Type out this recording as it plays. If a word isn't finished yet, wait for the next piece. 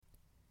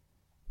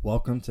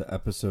Welcome to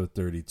episode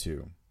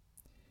 32.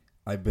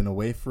 I've been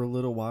away for a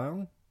little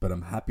while, but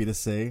I'm happy to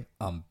say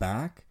I'm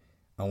back.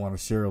 I want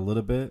to share a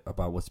little bit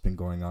about what's been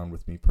going on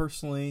with me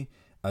personally,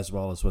 as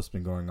well as what's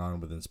been going on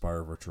with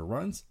Inspire Virtual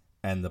Runs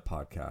and the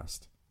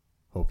podcast.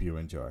 Hope you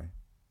enjoy.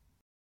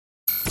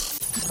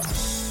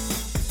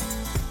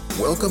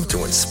 Welcome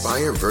to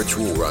Inspire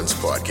Virtual Runs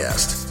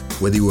podcast.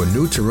 Whether you are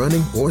new to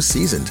running or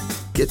seasoned,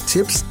 get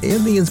tips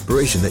and the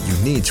inspiration that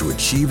you need to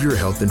achieve your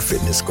health and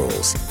fitness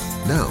goals.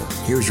 Now,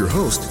 here's your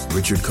host,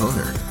 Richard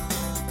Connor.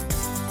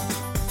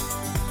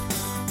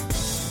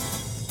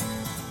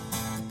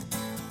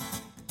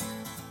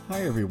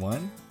 Hi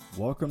everyone,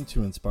 welcome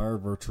to Inspire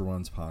Virtual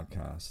Runs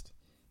podcast.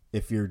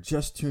 If you're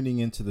just tuning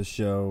into the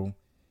show,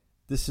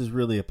 this is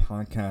really a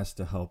podcast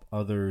to help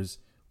others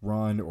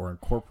run or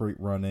incorporate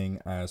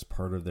running as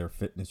part of their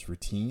fitness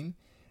routine.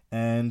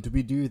 And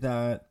we do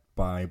that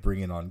by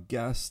bringing on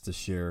guests to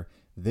share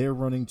their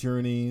running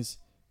journeys,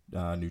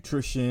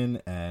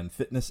 nutrition and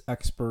fitness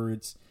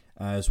experts,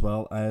 as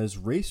well as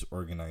race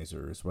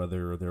organizers,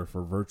 whether they're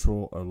for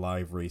virtual or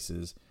live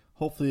races,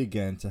 hopefully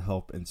again to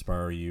help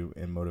inspire you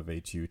and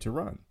motivate you to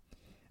run.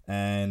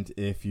 And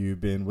if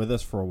you've been with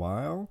us for a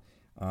while,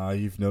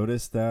 you've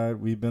noticed that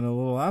we've been a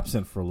little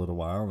absent for a little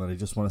while, and I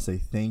just want to say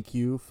thank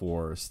you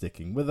for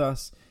sticking with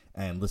us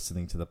and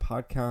listening to the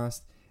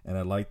podcast. And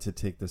I'd like to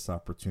take this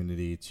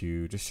opportunity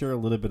to just share a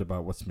little bit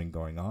about what's been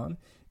going on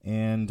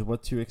and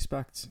what to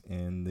expect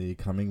in the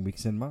coming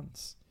weeks and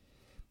months.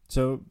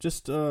 So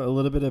just a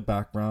little bit of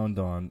background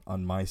on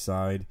my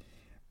side.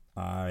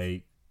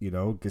 I,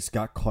 just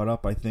got caught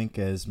up, I think,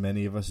 as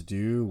many of us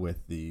do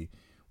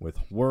with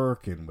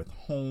work and with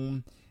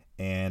home.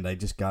 And I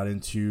just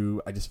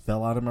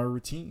fell out of my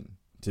routine,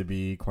 to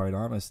be quite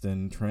honest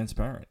and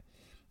transparent.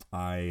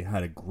 I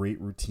had a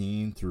great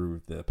routine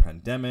through the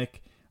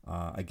pandemic.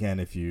 Again,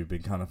 if you've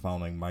been kind of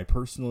following my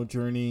personal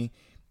journey,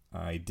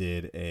 I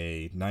did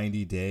a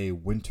 90-day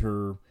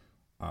winter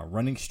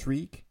running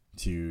streak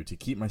to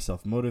keep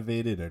myself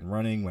motivated and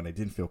running when I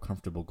didn't feel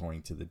comfortable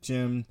going to the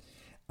gym.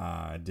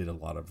 I did a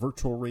lot of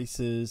virtual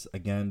races,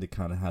 again, to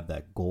kind of have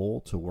that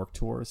goal to work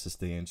towards, to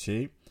stay in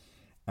shape.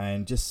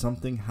 And just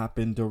something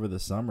happened over the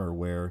summer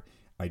where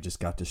I just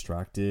got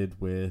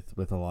distracted with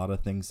a lot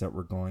of things that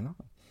were going on.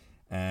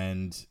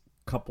 And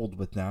coupled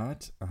with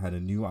that, I had a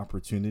new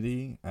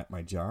opportunity at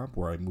my job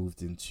where I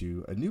moved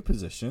into a new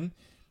position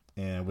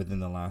and within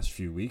the last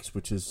few weeks,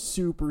 which is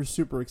super,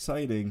 super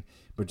exciting,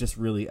 but just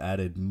really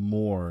added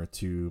more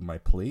to my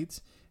plate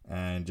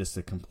and just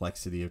the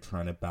complexity of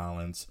trying to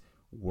balance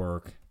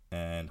work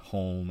and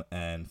home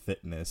and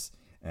fitness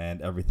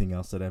and everything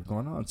else that I've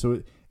gone on.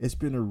 So it's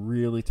been a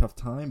really tough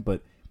time,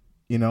 but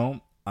I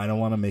don't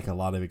want to make a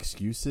lot of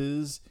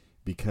excuses,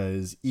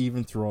 because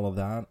even through all of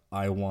that,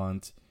 I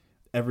want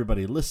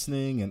everybody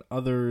listening and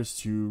others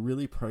to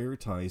really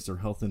prioritize their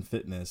health and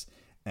fitness.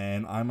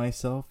 And I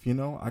myself,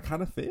 I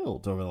kind of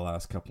failed over the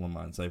last couple of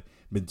months. I've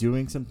been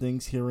doing some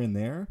things here and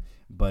there,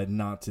 but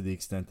not to the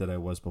extent that I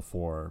was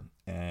before.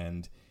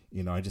 And,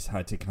 I just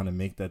had to kind of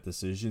make that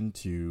decision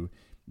to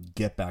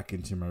get back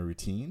into my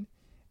routine.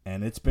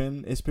 And it's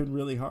been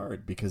really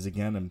hard because,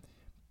 again, I'm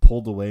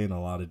pulled away in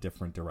a lot of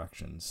different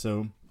directions.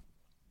 So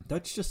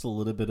that's just a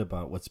little bit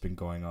about what's been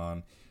going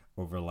on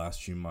over the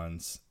last few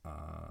months,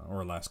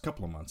 or last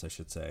couple of months, I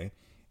should say,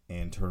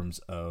 in terms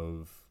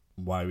of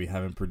why we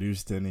haven't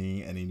produced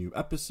any new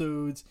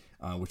episodes,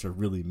 which I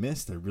really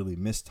missed. I really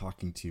missed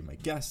talking to my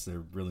guests. I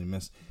really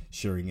missed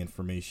sharing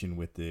information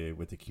with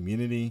the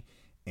community.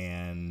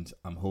 And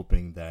I'm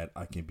hoping that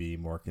I can be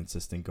more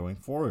consistent going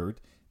forward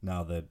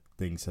now that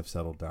things have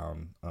settled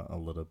down a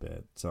little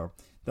bit. So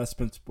that's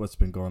been what's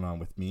been going on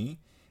with me.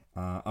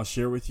 I'll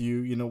share with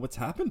you, what's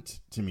happened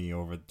to me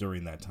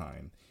during that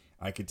time.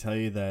 I could tell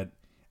you that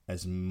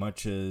as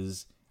much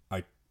as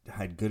I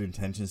had good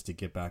intentions to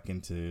get back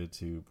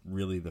into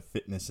really the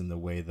fitness in the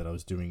way that I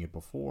was doing it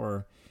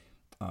before,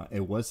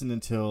 it wasn't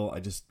until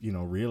I just,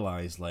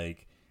 realized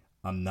like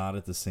I'm not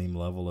at the same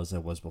level as I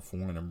was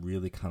before, and I'm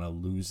really kind of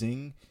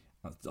losing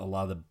a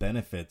lot of the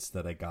benefits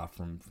that I got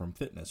from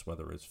fitness,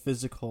 whether it's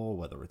physical,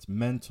 whether it's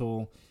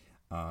mental.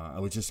 I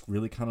was just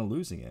really kind of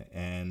losing it.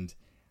 And,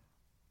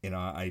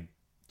 I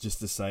just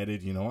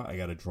decided, I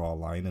got to draw a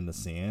line in the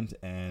sand,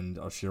 and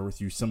I'll share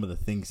with you some of the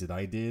things that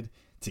I did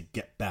to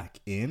get back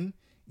in.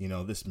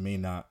 This may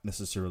not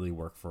necessarily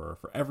work for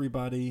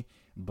everybody,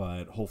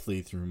 but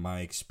hopefully through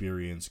my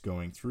experience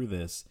going through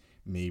this,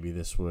 maybe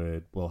this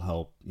will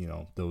help,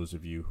 those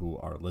of you who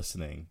are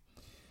listening.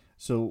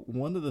 So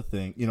one of the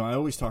things, I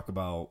always talk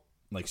about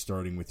like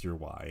starting with your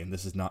why, and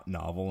this is not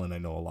novel, and I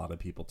know a lot of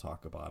people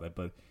talk about it,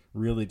 but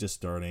really just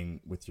starting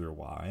with your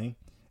why.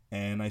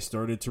 And I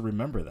started to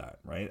remember that,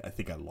 right? I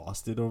think I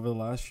lost it over the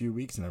last few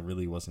weeks, and I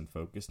really wasn't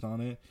focused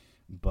on it,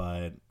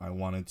 but I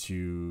wanted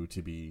to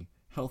be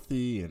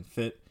healthy and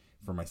fit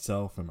for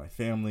myself and my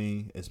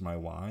family is my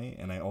why.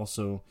 And I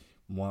also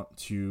want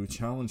to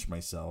challenge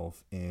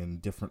myself in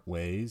different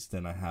ways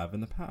than I have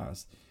in the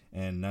past.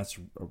 And that's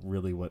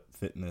really what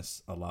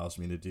fitness allows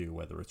me to do,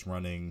 whether it's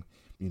running,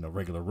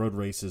 regular road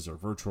races or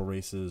virtual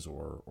races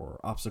or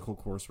obstacle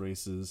course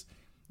races.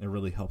 It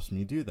really helps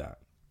me do that.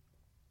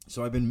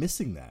 So I've been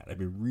missing that. I've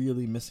been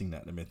really missing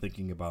that. I've been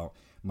thinking about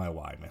my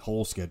why. My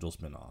whole schedule's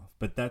been off.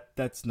 But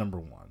that's number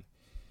one.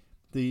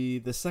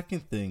 The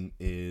second thing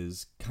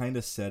is kind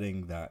of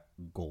setting that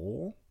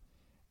goal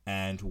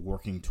and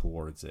working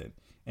towards it.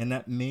 And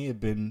that may have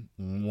been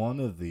one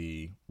of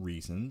the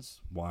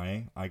reasons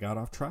why I got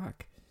off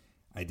track.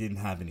 I didn't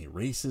have any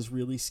races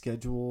really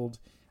scheduled.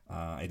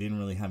 I didn't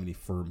really have any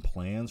firm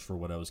plans for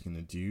what I was going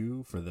to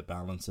do for the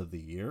balance of the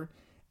year.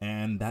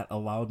 And that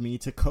allowed me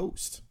to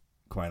coast,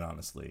 quite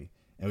honestly,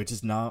 and which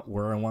is not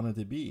where I wanted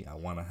to be. I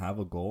want to have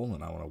a goal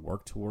and I want to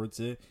work towards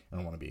it and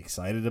I want to be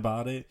excited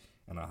about it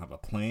and I have a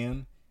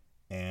plan,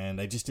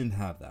 and I just didn't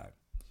have that.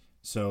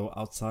 So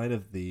outside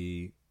of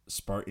the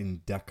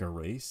Spartan DECA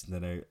race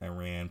that I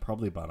ran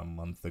probably about a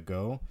month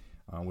ago,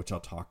 which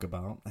I'll talk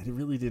about, I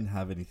really didn't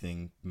have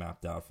anything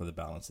mapped out for the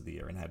balance of the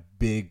year and had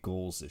big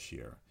goals this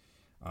year.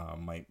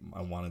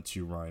 I wanted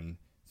to run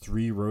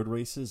 3 road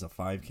races, a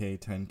 5K,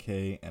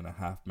 10K, and a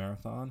half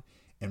marathon,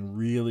 and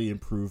really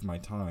improve my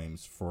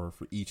times for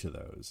each of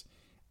those.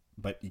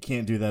 But you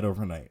can't do that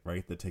overnight,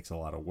 right? That takes a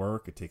lot of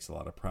work, it takes a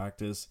lot of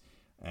practice,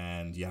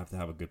 and you have to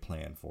have a good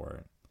plan for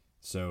it.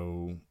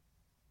 So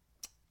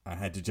I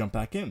had to jump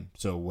back in.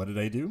 So what did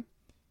I do?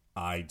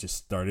 I just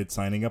started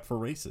signing up for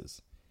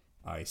races.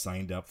 I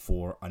signed up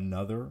for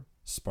another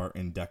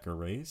Spartan DECA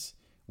race,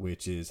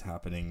 which is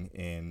happening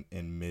in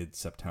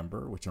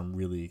mid-September, which I'm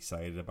really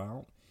excited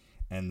about.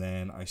 And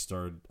then I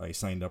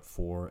signed up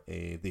for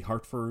the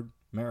Hartford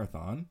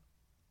Marathon,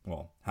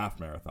 half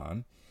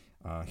marathon,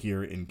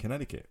 here in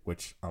Connecticut,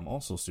 which I'm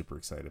also super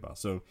excited about.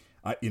 So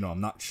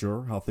I'm not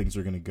sure how things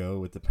are going to go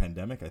with the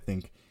pandemic. I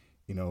think,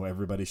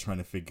 everybody's trying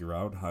to figure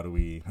out how do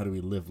we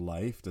live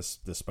life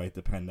despite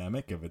the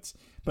pandemic. If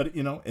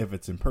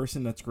it's in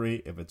person, that's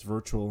great. If it's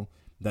virtual,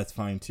 that's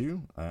fine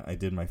too. I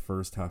did my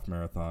first half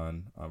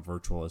marathon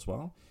virtual as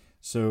well.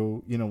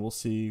 So, we'll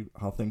see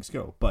how things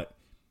go. But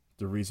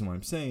the reason why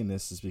I'm saying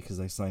this is because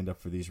I signed up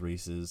for these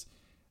races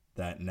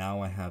that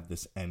now I have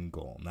this end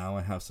goal. Now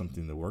I have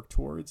something to work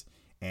towards,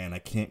 and I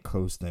can't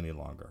coast any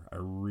longer. I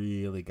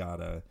really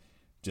gotta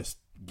just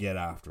get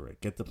after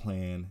it, get the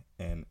plan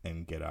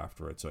and get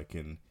after it so I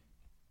can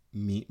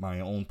meet my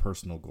own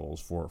personal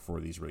goals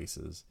for these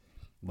races.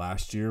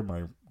 Last year,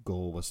 my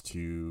goal was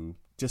to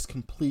just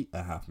complete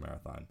a half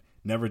marathon.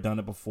 Never done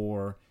it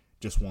before,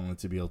 just wanted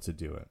to be able to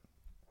do it.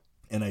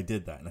 And I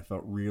did that, and I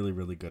felt really,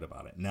 really good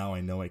about it. Now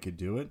I know I could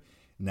do it.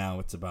 Now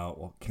it's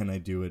about, can I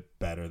do it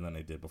better than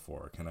I did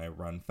before? Can I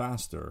run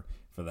faster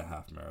for the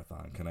half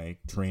marathon? Can I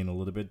train a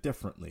little bit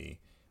differently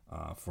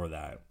for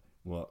that?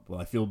 Will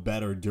I feel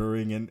better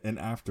during and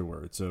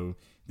afterward? So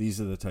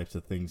these are the types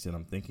of things that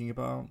I'm thinking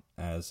about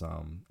as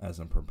I'm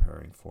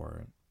preparing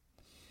for it.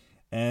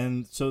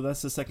 And so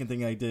that's the second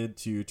thing I did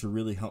to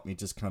really help me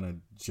just kind of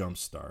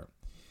jumpstart.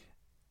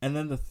 And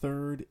then the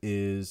third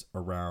is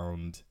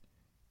around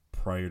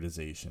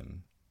prioritization.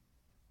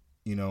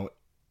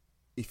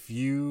 If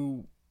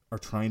you are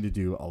trying to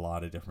do a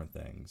lot of different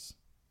things,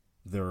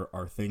 there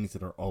are things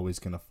that are always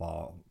going to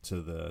fall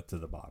to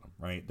the bottom,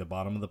 right? The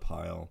bottom of the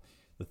pile,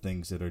 the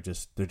things that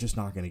they're just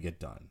not going to get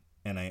done.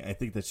 And I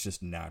think that's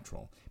just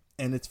natural.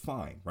 And it's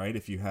fine, right?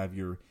 If you have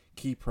your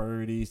key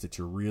priorities that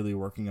you're really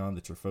working on,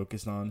 that you're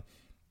focused on,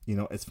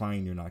 it's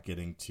fine you're not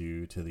getting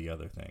to the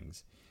other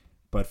things.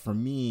 But for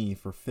me,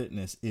 for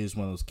fitness is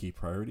one of those key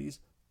priorities.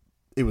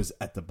 It was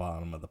at the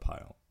bottom of the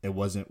pile. It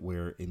wasn't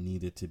where it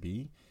needed to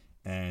be.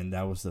 And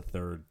that was the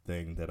third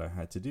thing that I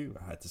had to do.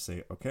 I had to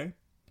say, okay,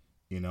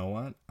 you know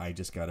what? I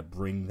just got to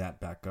bring that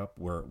back up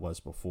where it was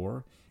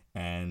before.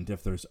 And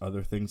if there's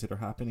other things that are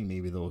happening,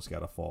 maybe those got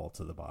to fall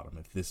to the bottom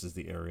if this is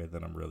the area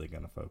that I'm really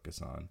going to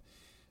focus on.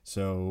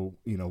 So,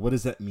 what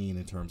does that mean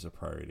in terms of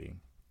priority?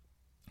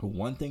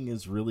 One thing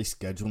is really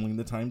scheduling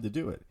the time to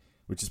do it,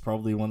 which is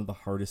probably one of the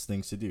hardest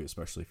things to do,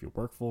 especially if you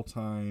work full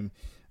time,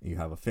 you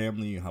have a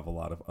family, you have a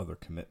lot of other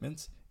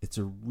commitments. It's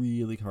a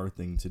really hard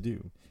thing to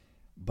do.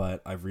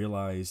 But I've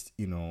realized,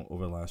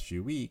 over the last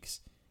few weeks,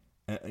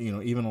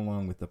 even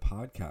along with the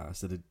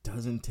podcast, that it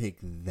doesn't take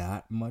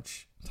that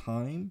much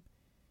time.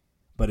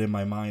 But in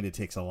my mind, it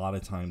takes a lot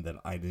of time that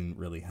I didn't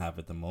really have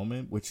at the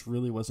moment, which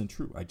really wasn't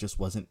true. I just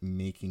wasn't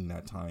making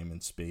that time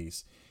and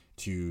space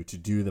to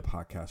do the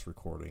podcast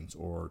recordings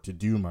or to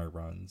do my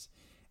runs.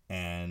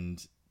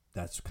 And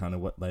that's kind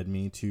of what led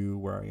me to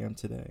where I am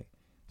today.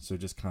 So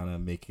just kind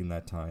of making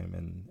that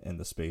time and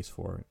the space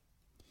for it.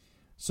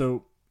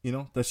 So,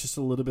 that's just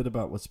a little bit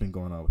about what's been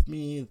going on with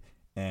me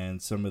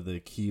and some of the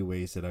key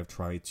ways that I've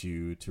tried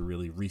to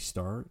really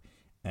restart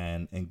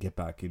and get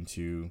back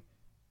into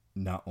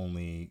not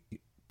only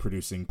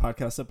producing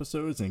podcast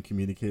episodes and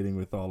communicating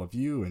with all of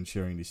you and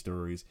sharing these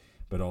stories,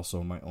 but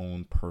also my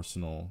own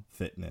personal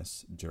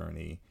fitness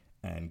journey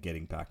and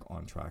getting back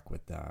on track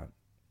with that.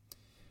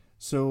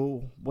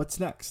 So what's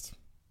next?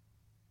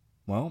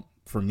 Well,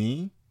 for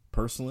me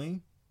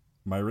personally,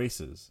 my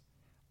races.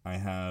 I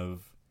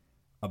have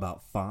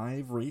about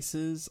 5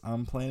 races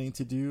I'm planning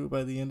to do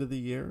by the end of the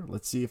year.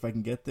 Let's see if I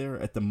can get there.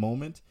 At the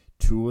moment,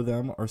 2 of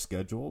them are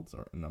scheduled,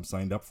 and I'm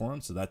signed up for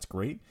them, so that's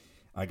great.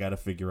 I got to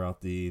figure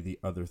out the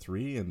other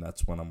 3, and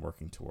that's what I'm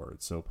working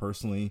towards. So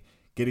personally,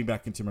 getting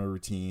back into my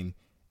routine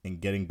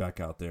and getting back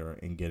out there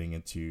and getting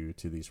into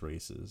these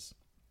races.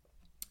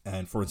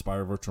 And for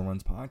Inspire Virtual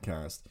Runs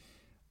podcast,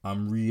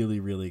 I'm really,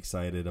 really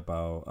excited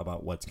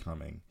about what's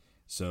coming.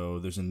 So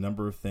there's a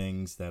number of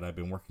things that I've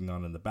been working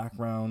on in the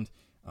background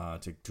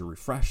to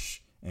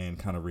refresh and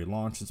kind of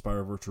relaunch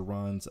Inspire Virtual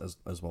Runs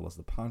as well as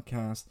the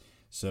podcast.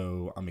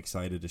 So I'm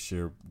excited to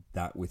share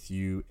that with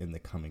you in the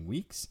coming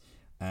weeks.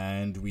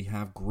 And we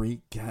have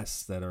great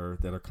guests that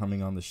are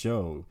coming on the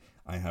show.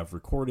 I have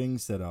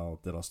recordings that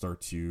I'll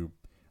start to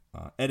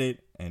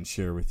edit and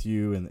share with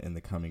you in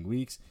the coming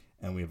weeks.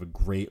 And we have a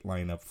great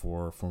lineup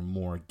for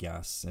more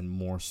guests and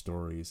more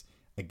stories,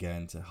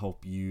 again, to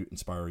help you,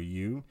 inspire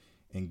you,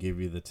 and give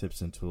you the tips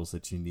and tools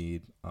that you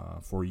need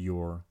for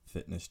your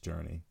fitness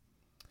journey.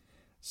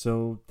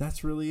 So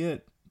that's really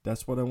it.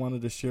 That's what I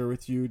wanted to share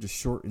with you, just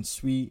short and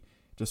sweet.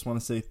 Just want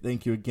to say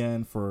thank you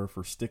again for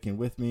sticking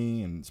with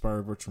me and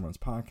Inspire Virtual Runs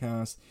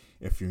podcast.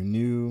 If you're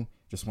new,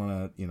 just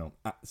want to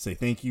say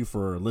thank you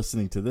for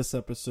listening to this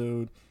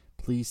episode.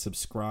 Please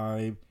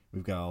subscribe.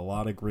 We've got a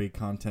lot of great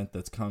content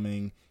that's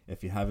coming.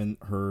 If you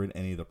haven't heard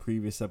any of the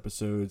previous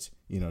episodes,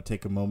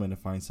 take a moment to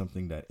find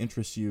something that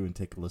interests you and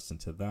take a listen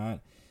to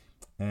that.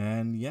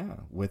 And yeah,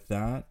 with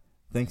that,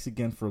 thanks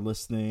again for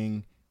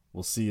listening.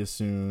 We'll see you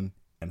soon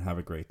and have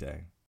a great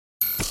day.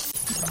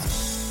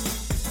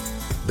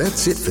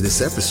 That's it for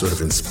this episode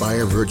of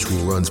Inspire Virtual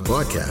Runs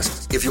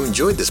podcast. If you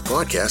enjoyed this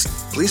podcast,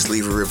 please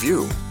leave a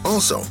review.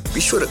 Also, be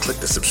sure to click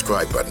the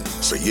subscribe button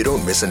so you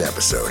don't miss an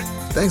episode.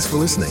 Thanks for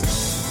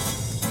listening.